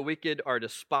eyes the wicked are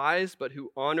despised, but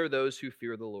who honor those who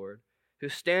fear the Lord, who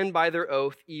stand by their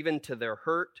oath even to their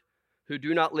hurt, who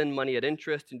do not lend money at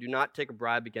interest, and do not take a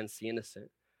bribe against the innocent.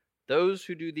 Those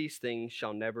who do these things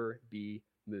shall never be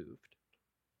moved.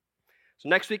 So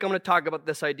next week I'm going to talk about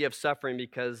this idea of suffering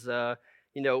because, there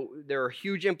are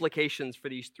huge implications for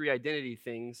these 3 identity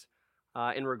things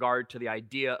in regard to the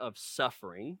idea of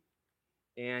suffering.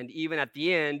 And even at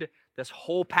the end, this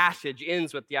whole passage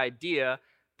ends with the idea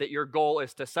that your goal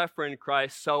is to suffer in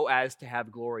Christ so as to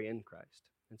have glory in Christ.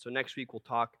 And so next week we'll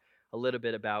talk a little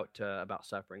bit about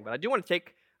suffering. But I do want to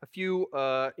take a few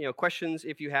questions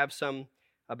if you have some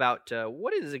about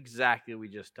what is exactly we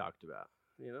just talked about.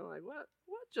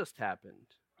 What just happened?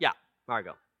 Yeah,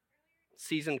 Margo.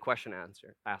 Seasoned question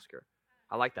asker.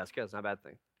 I like that. It's good. It's not a bad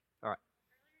thing. All right.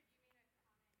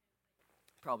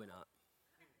 Probably not.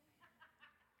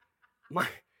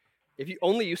 If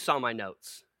you saw my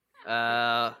notes.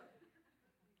 I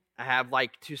have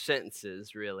like 2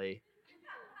 sentences, really,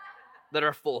 that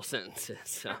are full sentences.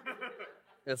 So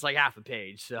it's like half a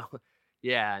page. So,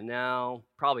 yeah, no,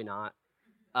 probably not.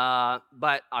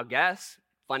 But I'll guess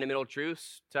fundamental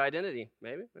truths to identity,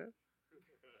 maybe. Yeah.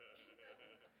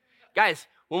 Guys,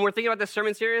 when we're thinking about this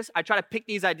sermon series, I try to pick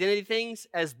these identity things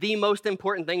as the most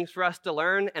important things for us to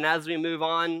learn. And as we move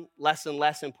on, less and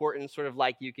less important, sort of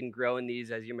like you can grow in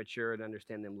these as you mature and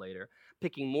understand them later.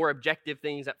 Picking more objective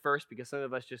things at first because some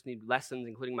of us just need lessons,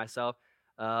 including myself,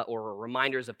 or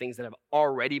reminders of things that have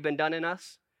already been done in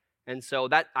us. And so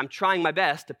that I'm trying my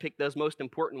best to pick those most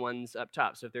important ones up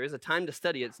top. So if there is a time to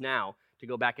study, it's now to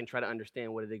go back and try to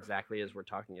understand what it exactly is we're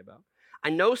talking about. I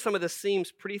know some of this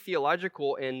seems pretty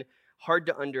theological and hard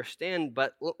to understand,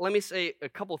 but let me say a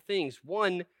couple things.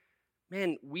 One,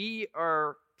 man, we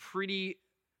are pretty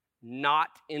not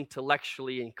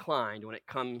intellectually inclined when it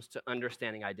comes to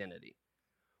understanding identity.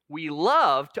 We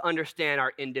love to understand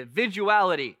our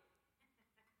individuality.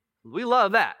 We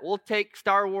love that. We'll take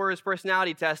Star Wars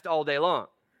personality test all day long.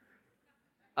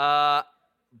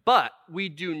 But we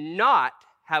do not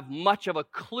have much of a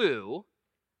clue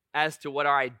as to what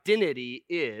our identity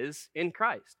is in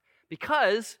Christ.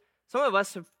 Because some of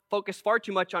us have focused far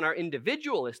too much on our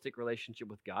individualistic relationship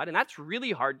with God, and that's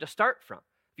really hard to start from.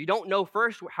 If you don't know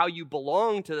first how you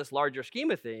belong to this larger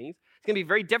scheme of things, it's going to be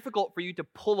very difficult for you to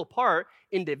pull apart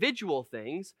individual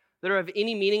things that are of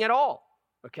any meaning at all,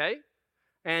 okay?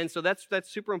 And so that's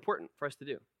super important for us to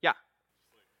do. Yeah.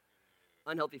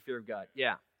 Unhealthy fear of God,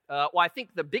 yeah. Well, I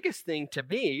think the biggest thing to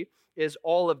me is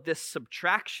all of this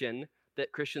subtraction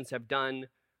that Christians have done,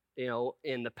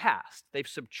 in the past. They've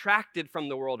subtracted from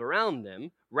the world around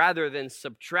them rather than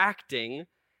subtracting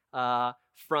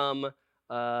from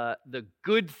the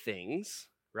good things,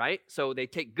 right? So they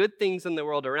take good things in the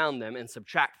world around them and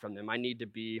subtract from them. I need to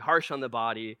be harsh on the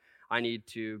body. I need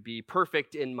to be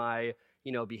perfect in my,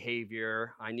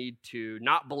 behavior. I need to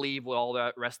not believe what all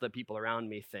the rest of the people around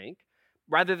me think.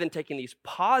 Rather than taking these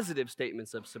positive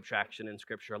statements of subtraction in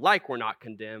Scripture, like we're not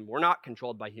condemned, we're not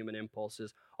controlled by human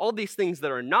impulses, all these things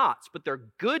that are nots, but they're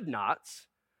good nots,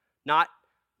 not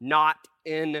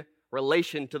in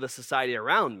relation to the society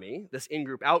around me, this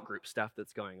in-group, out-group stuff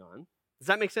that's going on. Does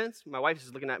that make sense? My wife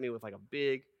is looking at me with like a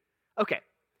big... Okay,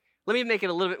 let me make it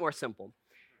a little bit more simple.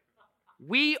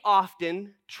 We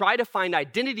often try to find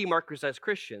identity markers as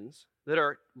Christians that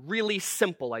are really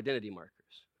simple identity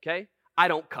markers, okay? I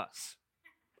don't cuss.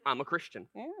 I'm a Christian.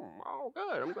 Oh,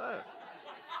 good. I'm glad.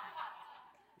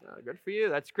 Good for you.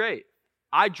 That's great.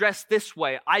 I dress this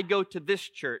way. I go to this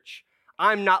church.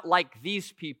 I'm not like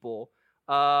these people.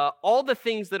 All the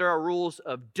things that are rules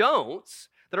of don'ts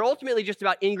that are ultimately just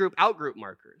about in-group, out-group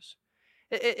markers.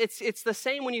 It's the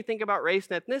same when you think about race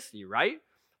and ethnicity, right?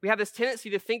 We have this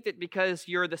tendency to think that because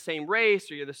you're the same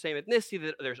race or you're the same ethnicity,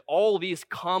 that there's all these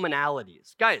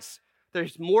commonalities. Guys,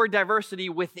 there's more diversity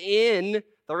within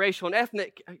the racial and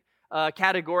ethnic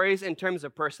categories in terms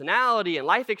of personality and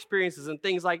life experiences and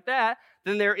things like that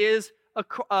than there is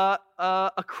across.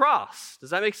 Does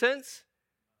that make sense?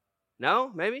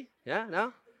 No? Maybe? Yeah?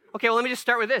 No? Okay, well, let me just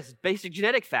start with this. Basic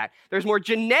genetic fact. There's more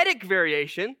genetic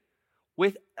variation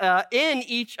in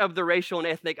each of the racial and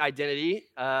ethnic identities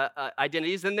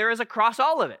than there is across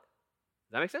all of it.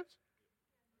 Does that make sense?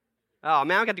 Oh,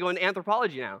 man, I've got to go into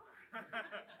anthropology now.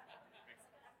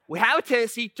 We have a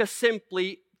tendency to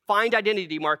simply find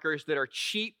identity markers that are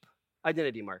cheap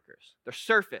identity markers. They're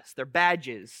surface, they're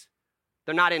badges,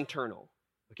 they're not internal,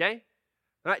 okay?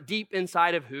 They're not deep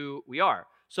inside of who we are.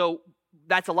 So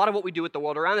that's a lot of what we do with the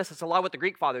world around us. That's a lot of what the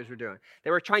Greek fathers were doing.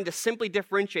 They were trying to simply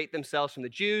differentiate themselves from the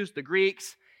Jews, the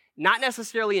Greeks, not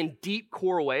necessarily in deep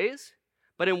core ways,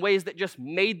 but in ways that just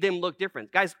made them look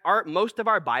different. Guys, most of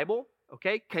our Bible,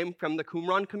 okay, came from the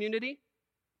Qumran community.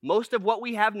 Most of what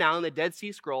we have now in the Dead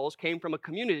Sea Scrolls came from a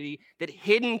community that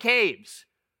hid in caves,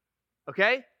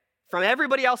 okay, from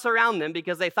everybody else around them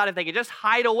because they thought if they could just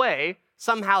hide away,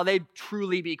 somehow they'd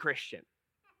truly be Christian.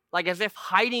 Like as if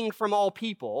hiding from all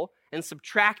people and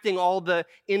subtracting all the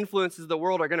influences of the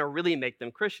world are going to really make them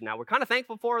Christian. Now, we're kind of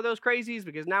thankful for those crazies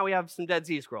because now we have some Dead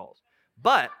Sea Scrolls.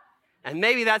 And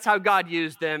maybe that's how God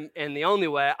used them in the only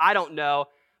way, I don't know.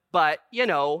 But,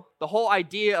 the whole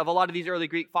idea of a lot of these early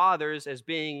Greek fathers as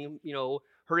being,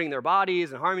 hurting their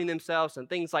bodies and harming themselves and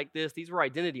things like this, these were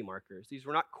identity markers. These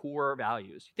were not core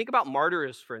values. You think about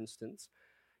martyrs, for instance.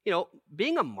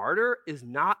 Being a martyr is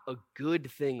not a good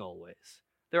thing always.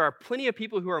 There are plenty of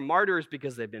people who are martyrs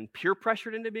because they've been peer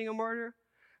pressured into being a martyr,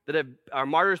 that are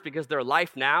martyrs because their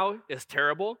life now is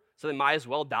terrible, so they might as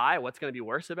well die. What's going to be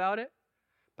worse about it?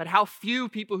 But how few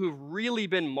people who've really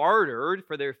been martyred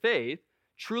for their faith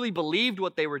truly believed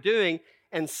what they were doing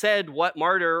and said what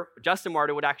Justin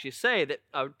Martyr would actually say, that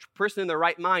a person in their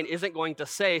right mind isn't going to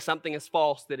say something is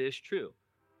false that is true,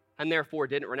 and therefore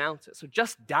didn't renounce it. So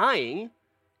just dying,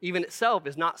 even itself,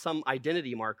 is not some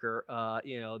identity marker,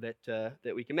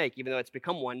 that we can make, even though it's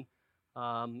become one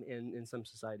in some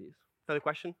societies. Another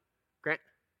question? Grant?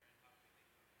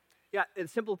 Yeah, the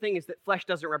simple thing is that flesh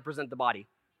doesn't represent the body.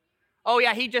 Oh,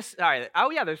 yeah,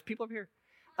 there's people up here.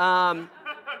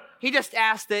 He just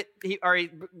asked that he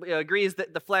agrees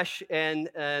that the flesh and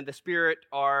the spirit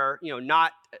are,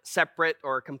 not separate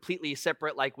or completely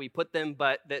separate like we put them,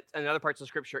 but that in other parts of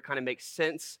Scripture it kind of makes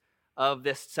sense of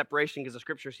this separation because the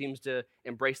Scripture seems to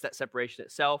embrace that separation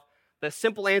itself. The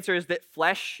simple answer is that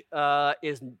flesh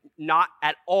is not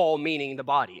at all meaning the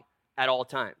body at all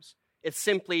times. It's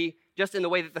simply just in the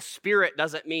way that the spirit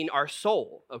doesn't mean our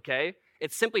soul, okay?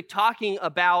 It's simply talking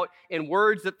about, in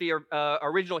words that the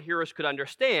original hearers could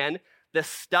understand, the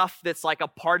stuff that's like a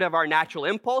part of our natural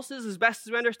impulses as best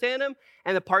as we understand them,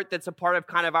 and the part that's a part of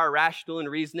kind of our rational and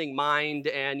reasoning mind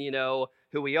and,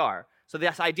 who we are. So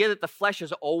this idea that the flesh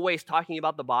is always talking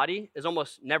about the body is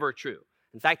almost never true.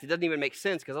 In fact, it doesn't even make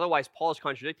sense because otherwise Paul is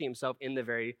contradicting himself in the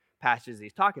very passages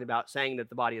he's talking about, saying that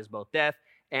the body is both death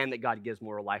and that God gives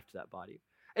moral life to that body.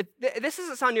 This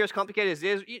doesn't sound near as complicated as it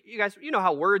is. You guys, you know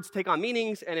how words take on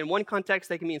meanings, and in one context,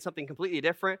 they can mean something completely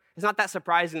different. It's not that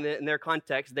surprising that in their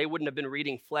context, they wouldn't have been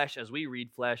reading flesh as we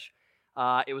read flesh.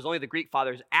 It was only the Greek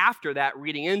fathers after that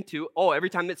reading into, every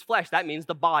time it's flesh, that means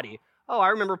the body. Oh, I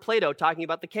remember Plato talking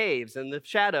about the caves and the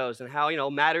shadows and how,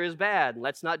 matter is bad. And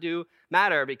let's not do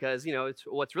matter because,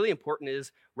 what's really important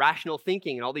is rational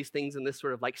thinking and all these things in this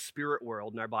sort of like spirit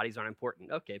world, and our bodies aren't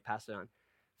important. Okay, pass it on.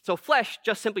 So flesh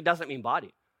just simply doesn't mean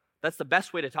body. That's the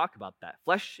best way to talk about that.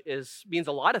 Flesh means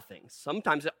a lot of things.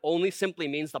 Sometimes it only simply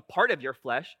means the part of your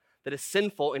flesh that is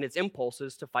sinful in its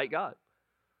impulses to fight God.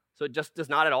 So it just does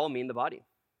not at all mean the body.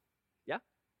 Yeah?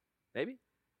 Maybe?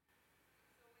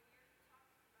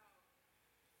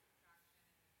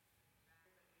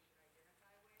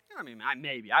 I mean,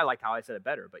 maybe. I liked how I said it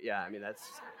better, but yeah, I mean, that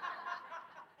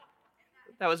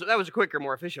was a quicker,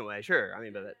 more efficient way, sure.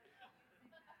 But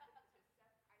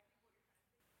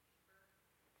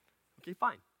okay,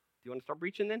 fine. Do you want to start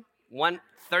preaching then?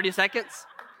 30 seconds?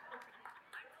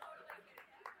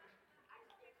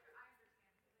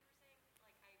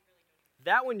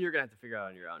 That one you're going to have to figure out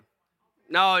on your own.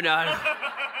 No.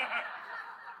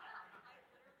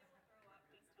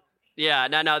 Yeah,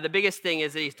 no. The biggest thing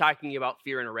is that he's talking about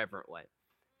fear in a reverent way.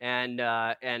 And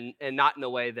not in the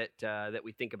way that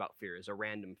we think about fear, as a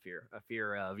random fear, a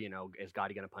fear of, is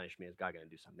God going to punish me? Is God going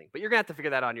to do something? But you're going to have to figure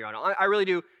that out on your own. I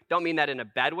really don't mean that in a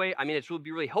bad way. I mean, it will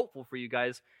be really helpful for you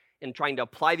guys in trying to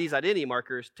apply these identity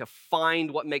markers to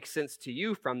find what makes sense to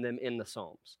you from them in the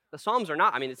Psalms. The Psalms are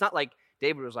not, it's not like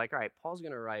David was like, all right, Paul's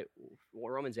going to write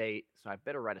Romans 8, so I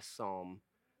better write a Psalm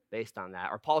based on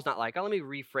that. Or Paul's not like, let me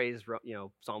rephrase,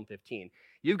 Psalm 15.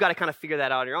 You've got to kind of figure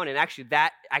that out on your own. And actually,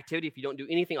 that activity, if you don't do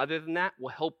anything other than that, will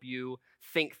help you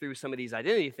think through some of these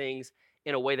identity things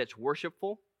in a way that's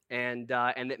worshipful and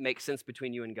that makes sense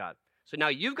between you and God. So now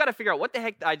you've got to figure out what the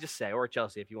heck did I just say, or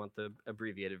Chelsea, if you want the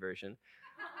abbreviated version,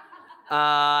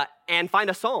 and find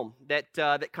a psalm that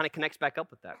kind of connects back up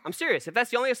with that. I'm serious. If that's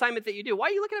the only assignment that you do, why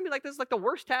are you looking at me like this is like the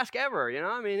worst task ever?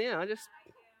 Just...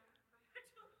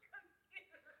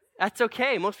 That's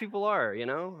okay. Most people are,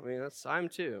 I'm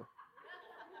too.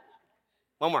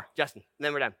 One more, Justin, and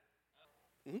then we're done.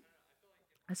 Mm-hmm.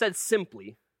 I said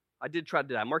simply. I did try to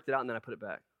do that. I marked it out and then I put it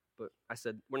back. But I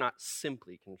said we're not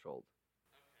simply controlled.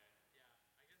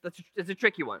 It's a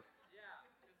tricky one.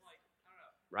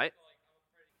 Right?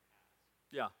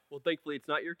 Yeah. Well, thankfully, it's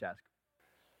not your task.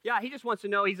 Yeah, he just wants to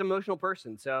know he's an emotional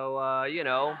person. So, I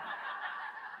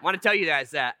want to tell you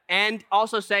guys that. And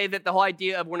also say that the whole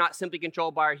idea of we're not simply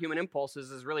controlled by our human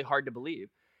impulses is really hard to believe.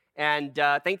 And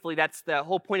thankfully, that's the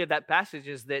whole point of that passage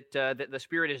is that the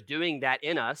Spirit is doing that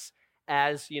in us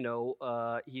as,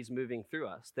 he's moving through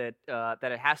us. That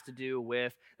it has to do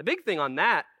with, the big thing on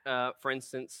that, for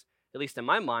instance, at least in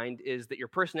my mind, is that your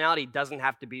personality doesn't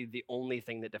have to be the only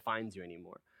thing that defines you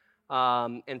anymore.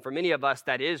 And for many of us,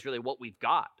 that is really what we've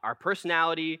got. Our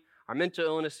personality, our mental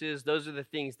illnesses, those are the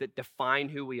things that define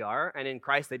who we are. And in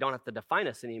Christ, they don't have to define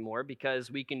us anymore because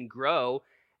we can grow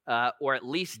or at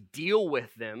least deal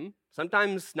with them,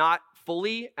 sometimes not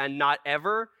fully and not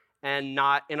ever and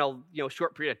not in a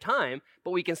short period of time,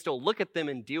 but we can still look at them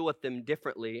and deal with them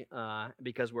differently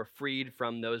because we're freed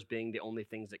from those being the only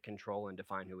things that control and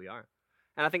define who we are.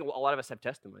 And I think a lot of us have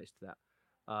testimonies to that.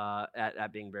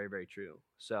 At being very, very true.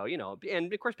 So,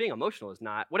 and of course, being emotional is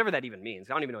not, whatever that even means.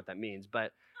 I don't even know what that means,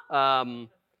 but, that's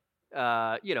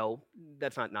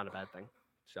not a bad thing.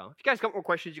 So, if you guys got more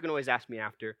questions, you can always ask me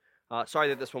after. Sorry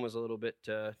that this one was a little bit,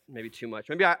 maybe too much.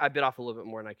 Maybe I bit off a little bit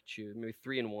more than I could chew. Maybe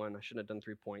 3 and 1. I shouldn't have done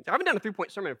 3 points. I haven't done a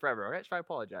 3-point sermon in forever, all right? So I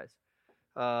apologize.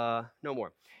 No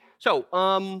more. So,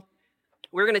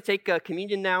 we're going to take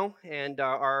communion now, and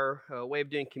our way of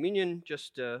doing communion,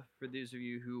 just for those of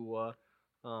you who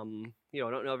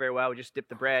don't know very well, we just dip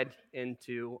the bread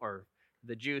into, or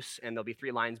the juice, and there'll be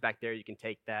 3 lines back there. You can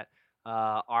take that.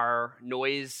 Our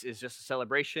noise is just a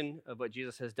celebration of what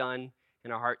Jesus has done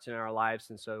in our hearts and in our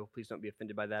lives, and so please don't be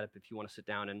offended by that. If you want to sit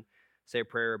down and say a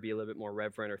prayer or be a little bit more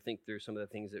reverent or think through some of the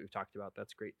things that we've talked about,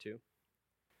 that's great too.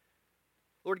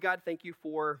 Lord God, thank you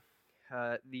for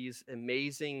these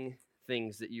amazing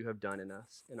things that you have done in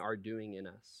us and are doing in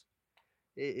us.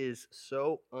 It is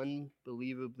so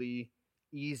unbelievably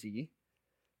easy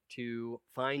to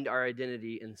find our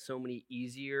identity in so many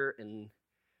easier and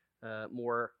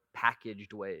more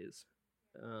packaged ways.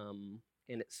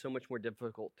 And it's so much more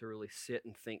difficult to really sit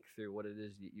and think through what it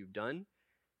is that you've done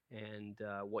and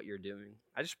what you're doing.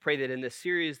 I just pray that in this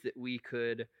series that we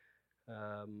could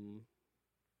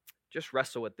just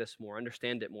wrestle with this more,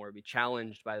 understand it more, be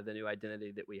challenged by the new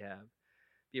identity that we have,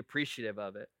 be appreciative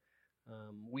of it,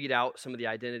 weed out some of the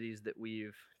identities that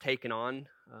we've taken on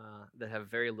that have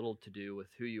very little to do with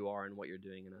who you are and what you're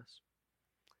doing in us.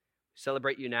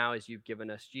 Celebrate you now as you've given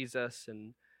us Jesus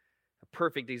and a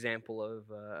perfect example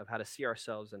of how to see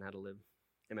ourselves and how to live.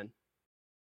 Amen.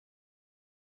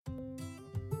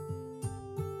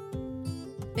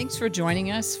 Thanks for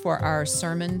joining us for our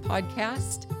sermon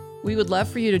podcast. We would love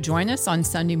for you to join us on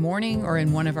Sunday morning or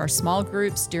in one of our small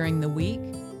groups during the week.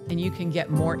 And you can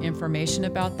get more information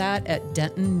about that at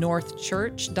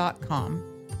dentonnorthchurch.com.